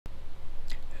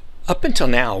Up until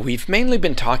now, we've mainly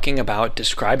been talking about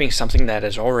describing something that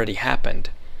has already happened.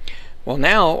 Well,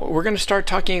 now we're going to start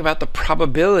talking about the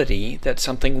probability that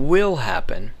something will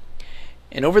happen.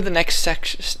 And over the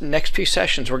next few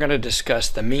sessions, we're going to discuss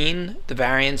the mean, the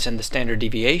variance, and the standard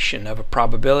deviation of a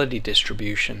probability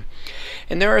distribution.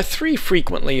 And there are three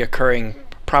frequently occurring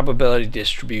probability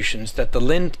distributions that the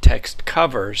Lind text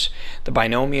covers: the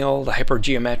binomial, the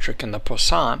hypergeometric, and the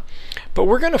Poisson. But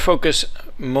we're going to focus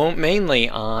mainly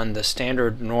on the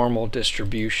standard normal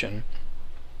distribution.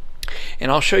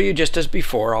 And I'll show you just as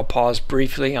before. I'll pause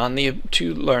briefly on the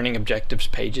two learning objectives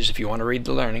pages. If you want to read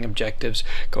the learning objectives,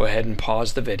 go ahead and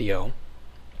pause the video.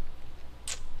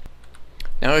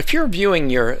 Now, if you're viewing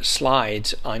your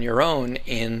slides on your own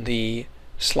in the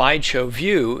slideshow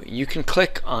view, you can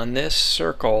click on this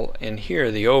circle in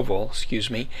here, the oval, excuse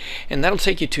me, and that'll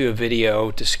take you to a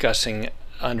video discussing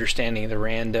understanding the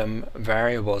random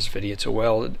variables video. It's a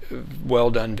well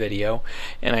done video,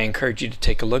 and I encourage you to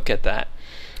take a look at that.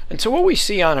 And so what we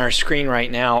see on our screen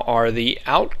right now are the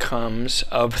outcomes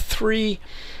of three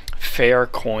fair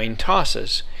coin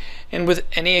tosses. And with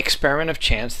any experiment of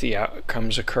chance, the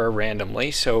outcomes occur randomly,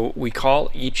 so we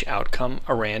call each outcome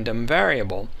a random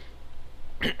variable.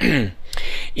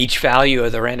 Each value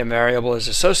of the random variable is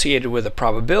associated with a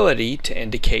probability to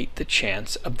indicate the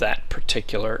chance of that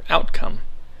particular outcome.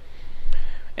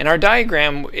 And our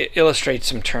diagram illustrates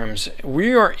some terms.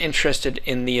 We are interested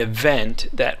in the event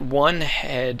that one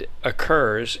head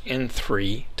occurs in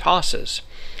three tosses.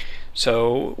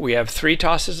 So we have three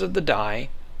tosses of the die,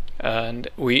 and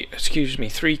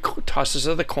three tosses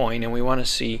of the coin, and we want to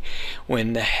see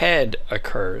when the head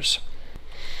occurs.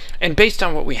 And based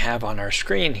on what we have on our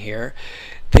screen here,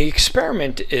 the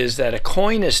experiment is that a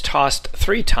coin is tossed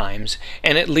 3 times,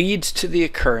 and it leads to the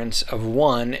occurrence of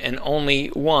one and only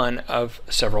one of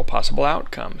several possible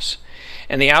outcomes.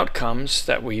 And the outcomes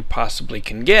that we possibly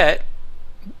can get,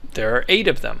 there are 8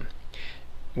 of them.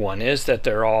 One is that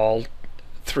they're all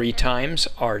 3 times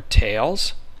are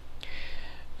tails.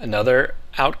 Another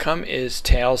outcome is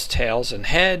tails, tails, and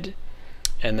head.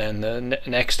 And then the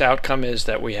next outcome is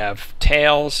that we have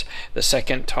tails, the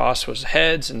second toss was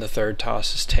heads, and the third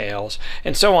toss is tails,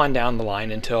 and so on down the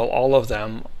line until all of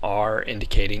them are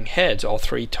indicating heads. All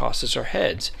 3 tosses are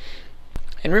heads.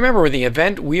 And remember, the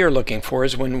event we are looking for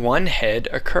is when one head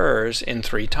occurs in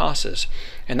 3 tosses.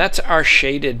 And that's our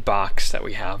shaded box that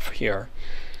we have here.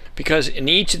 Because in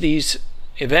each of these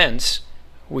events,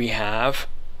 we have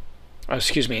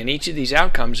in each of these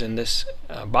outcomes in this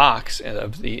box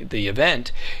of the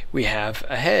event, we have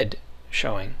a head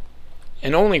showing,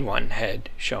 and only one head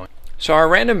showing. So our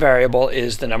random variable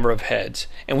is the number of heads,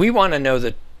 and we want to know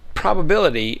the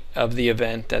probability of the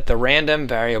event that the random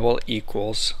variable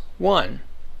equals 1.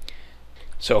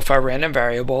 So if our random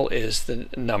variable is the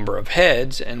number of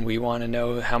heads, and we want to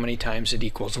know how many times it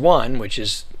equals 1, which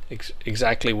is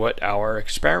exactly what our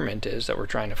experiment is that we're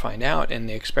trying to find out in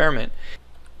the experiment,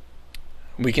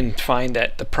 we can find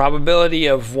that the probability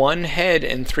of one head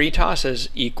in 3 tosses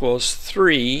equals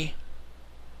 3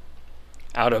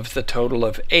 out of the total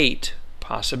of 8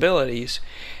 possibilities,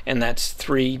 and that's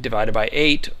 3 divided by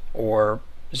 8, or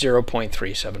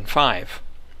 0.375.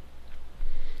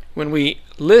 When we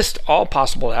list all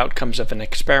possible outcomes of an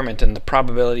experiment and the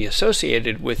probability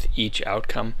associated with each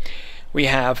outcome, we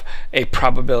have a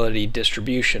probability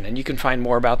distribution, and you can find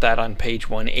more about that on page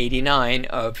 189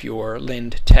 of your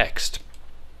Lind text.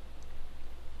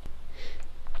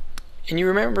 And you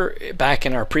remember back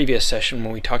in our previous session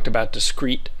when we talked about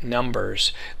discrete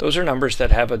numbers, those are numbers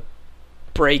that have a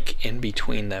break in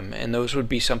between them, and those would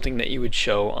be something that you would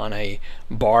show on a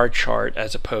bar chart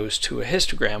as opposed to a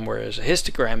histogram, whereas a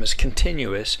histogram is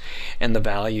continuous and the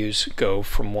values go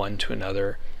from one to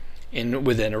another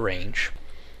within a range.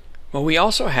 Well, we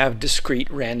also have discrete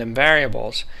random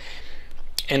variables.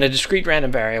 And a discrete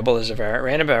random variable is a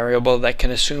random variable that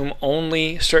can assume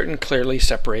only certain clearly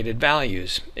separated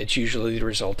values. It's usually the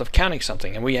result of counting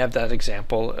something. And we have that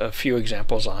example, a few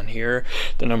examples on here: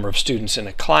 the number of students in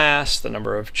a class, the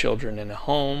number of children in a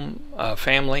home,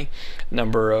 family,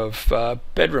 number of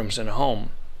bedrooms in a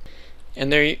home.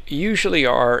 And there usually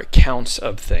are counts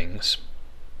of things.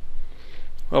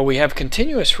 Well, we have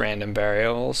continuous random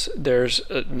variables. There's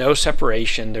no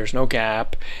separation, there's no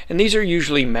gap, and these are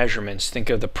usually measurements. Think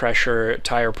of the pressure,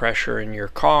 tire pressure in your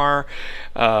car.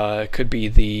 It could be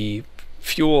the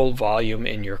fuel volume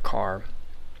in your car.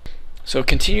 So a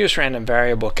continuous random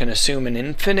variable can assume an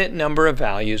infinite number of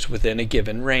values within a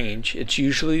given range. It's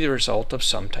usually the result of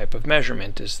some type of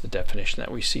measurement, is the definition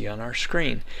that we see on our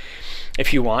screen.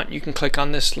 If you want, you can click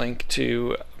on this link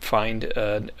to find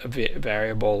a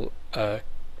variable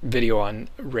video on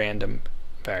random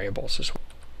variables as well.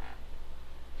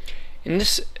 In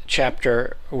this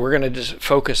chapter, we're going to just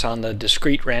focus on the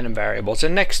discrete random variables,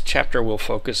 and next chapter we'll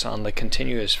focus on the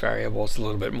continuous variables a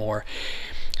little bit more.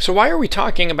 So why are we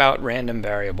talking about random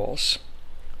variables?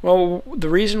 Well, the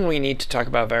reason we need to talk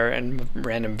about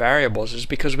random variables is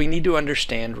because we need to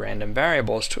understand random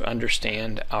variables to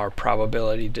understand our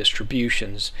probability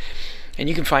distributions. And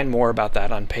you can find more about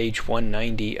that on page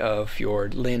 190 of your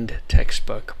Lind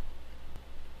textbook,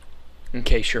 in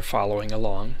case you're following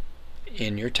along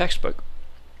in your textbook.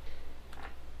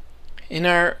 In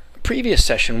our previous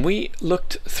session, we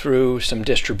looked through some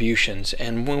distributions,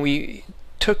 and when we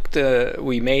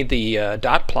made the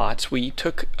dot plots, we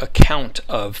took account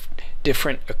of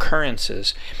different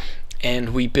occurrences,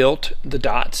 and we built the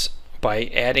dots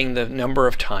by adding the number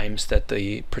of times that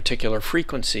the particular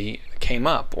frequency came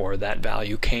up, or that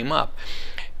value came up.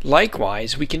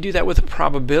 Likewise, we can do that with a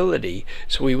probability.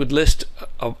 So we would list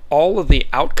of all of the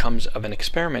outcomes of an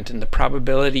experiment and the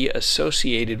probability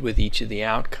associated with each of the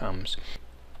outcomes.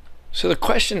 So the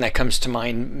question that comes to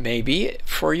mind maybe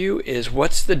for you is,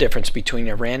 what's the difference between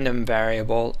a random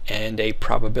variable and a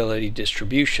probability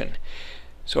distribution?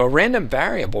 So a random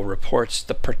variable reports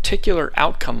the particular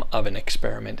outcome of an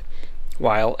experiment,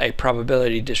 while a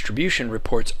probability distribution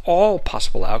reports all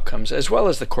possible outcomes as well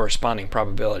as the corresponding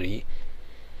probability.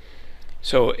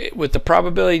 So with the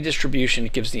probability distribution,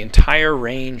 it gives the entire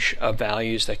range of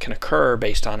values that can occur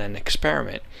based on an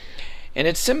experiment. And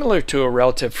it's similar to a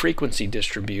relative frequency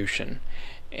distribution,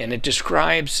 and it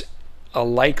describes a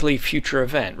likely future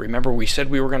event. Remember, we said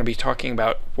we were going to be talking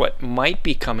about what might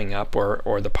be coming up,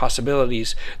 or the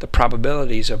possibilities, the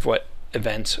probabilities of what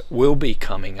events will be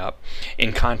coming up,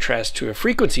 in contrast to a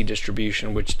frequency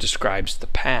distribution, which describes the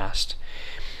past.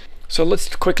 So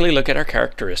let's quickly look at our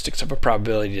characteristics of a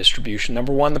probability distribution.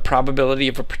 Number one, the probability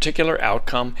of a particular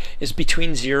outcome is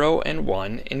between 0 and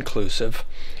 1 inclusive.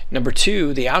 Number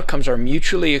two, the outcomes are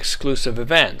mutually exclusive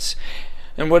events.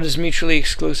 And what does mutually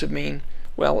exclusive mean?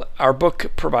 Well, our book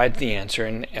provides the answer,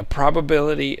 and a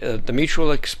probability, the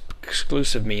mutual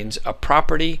exclusive means a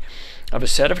property of a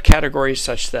set of categories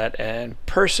such that a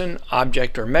person,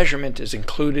 object, or measurement is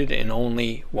included in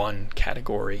only one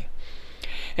category.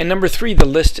 And number three, the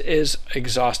list is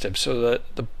exhaustive, so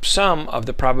that the sum of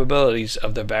the probabilities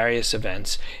of the various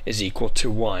events is equal to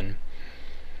 1.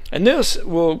 And this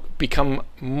will become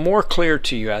more clear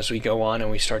to you as we go on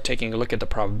and we start taking a look at the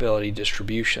probability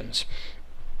distributions.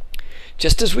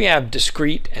 Just as we have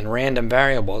discrete and random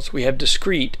variables, we have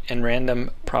discrete and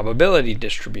random probability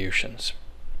distributions.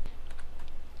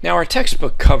 Now, our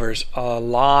textbook covers a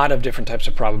lot of different types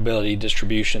of probability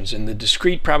distributions. In the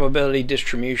discrete probability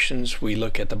distributions, we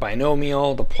look at the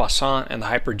binomial, the Poisson, and the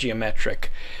hypergeometric.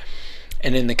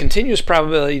 And in the continuous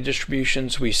probability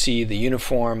distributions, we see the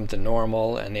uniform, the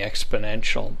normal, and the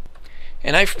exponential.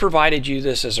 And I've provided you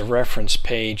this as a reference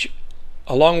page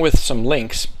along with some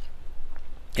links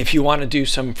if you want to do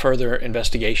some further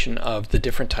investigation of the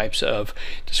different types of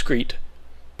discrete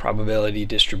probability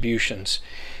distributions.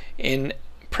 In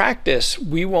practice,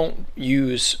 we won't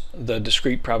use the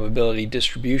discrete probability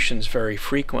distributions very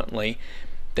frequently.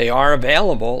 They are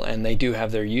available and they do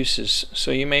have their uses,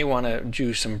 so you may want to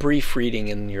do some brief reading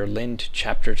in your Lind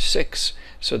chapter 6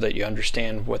 so that you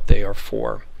understand what they are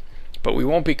for. But we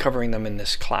won't be covering them in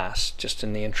this class, just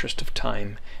in the interest of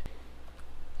time.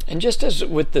 And just as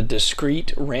with the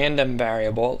discrete random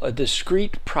variable, a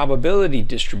discrete probability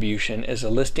distribution is a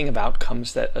listing of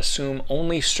outcomes that assume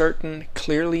only certain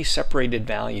clearly separated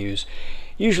values,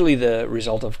 usually the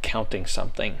result of counting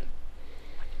something.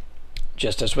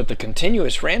 Just as with the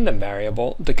continuous random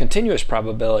variable, the continuous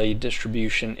probability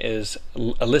distribution is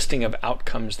a listing of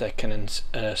outcomes that can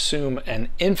assume an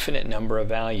infinite number of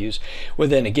values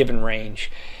within a given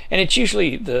range, and it's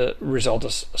usually the result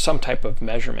of some type of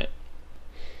measurement.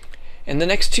 In the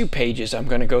next 2 pages I'm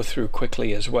going to go through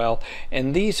quickly as well,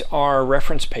 and these are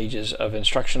reference pages of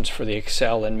instructions for the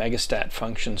Excel and Megastat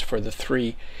functions for the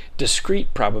 3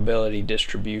 discrete probability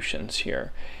distributions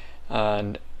here.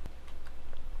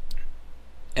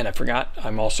 And I forgot,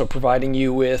 I'm also providing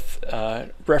you with a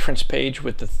reference page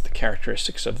with the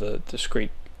characteristics of the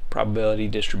discrete probability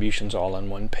distributions all on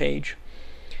one page.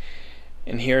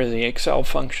 And here are the Excel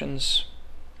functions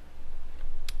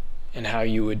and how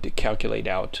you would calculate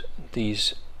out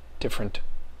these different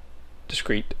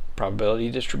discrete probability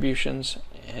distributions,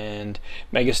 and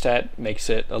Megastat makes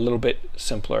it a little bit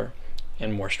simpler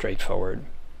and more straightforward.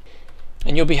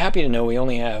 And you'll be happy to know we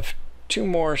only have 2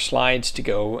 more slides to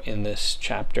go in this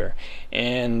chapter,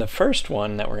 and the first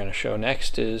one that we're going to show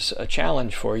next is a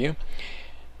challenge for you.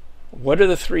 What are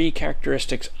the 3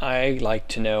 characteristics I like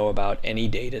to know about any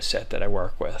data set that I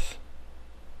work with?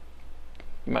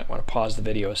 You might want to pause the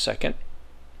video a second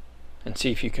and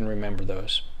see if you can remember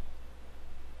those.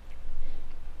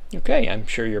 Okay, I'm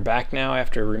sure you're back now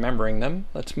after remembering them.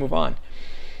 Let's move on.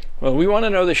 Well, we want to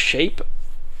know the shape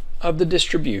of the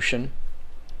distribution,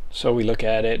 so we look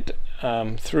at it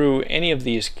through any of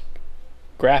these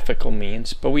graphical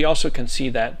means, but we also can see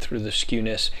that through the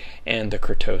skewness and the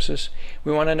kurtosis.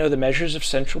 We want to know the measures of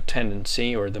central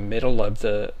tendency, or the middle of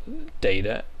the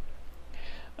data,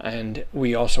 and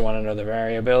we also want to know the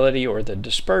variability or the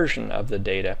dispersion of the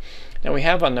data. Now we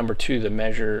have on number 2 the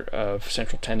measure of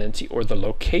central tendency, or the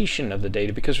location of the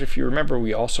data, because if you remember,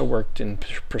 we also worked in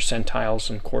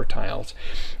percentiles and quartiles,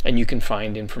 and you can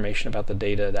find information about the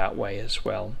data that way as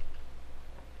well.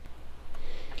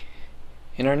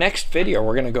 In our next video,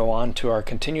 we're going to go on to our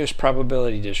continuous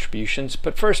probability distributions,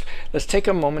 but first let's take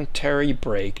a momentary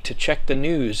break to check the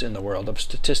news in the world of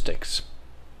statistics.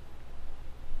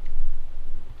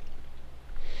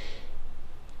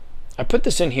 I put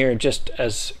this in here just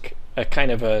as a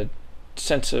kind of a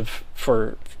sense of,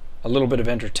 for a little bit of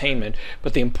entertainment,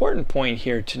 but the important point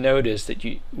here to note is that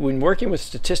when working with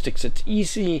statistics, it's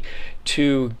easy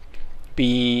to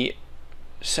be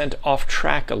sent off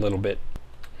track a little bit.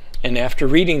 And after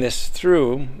reading this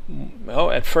through, well,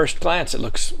 at first glance it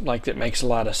looks like it makes a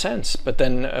lot of sense, but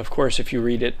then of course if you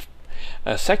read it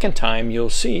a second time, you'll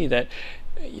see that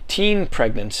teen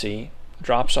pregnancy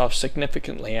drops off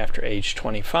significantly after age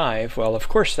 25. Well, of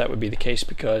course that would be the case,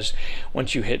 because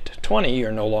once you hit 20,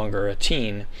 you're no longer a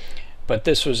teen. But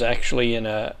this was actually in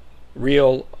a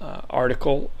real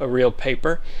article, a real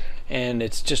paper, and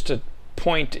it's just a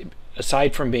point,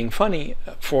 aside from being funny,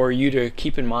 for you to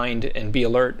keep in mind and be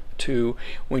alert to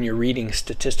when you're reading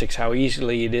statistics, how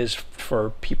easily it is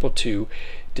for people to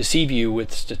deceive you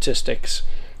with statistics,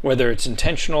 whether it's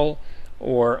intentional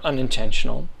or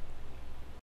unintentional.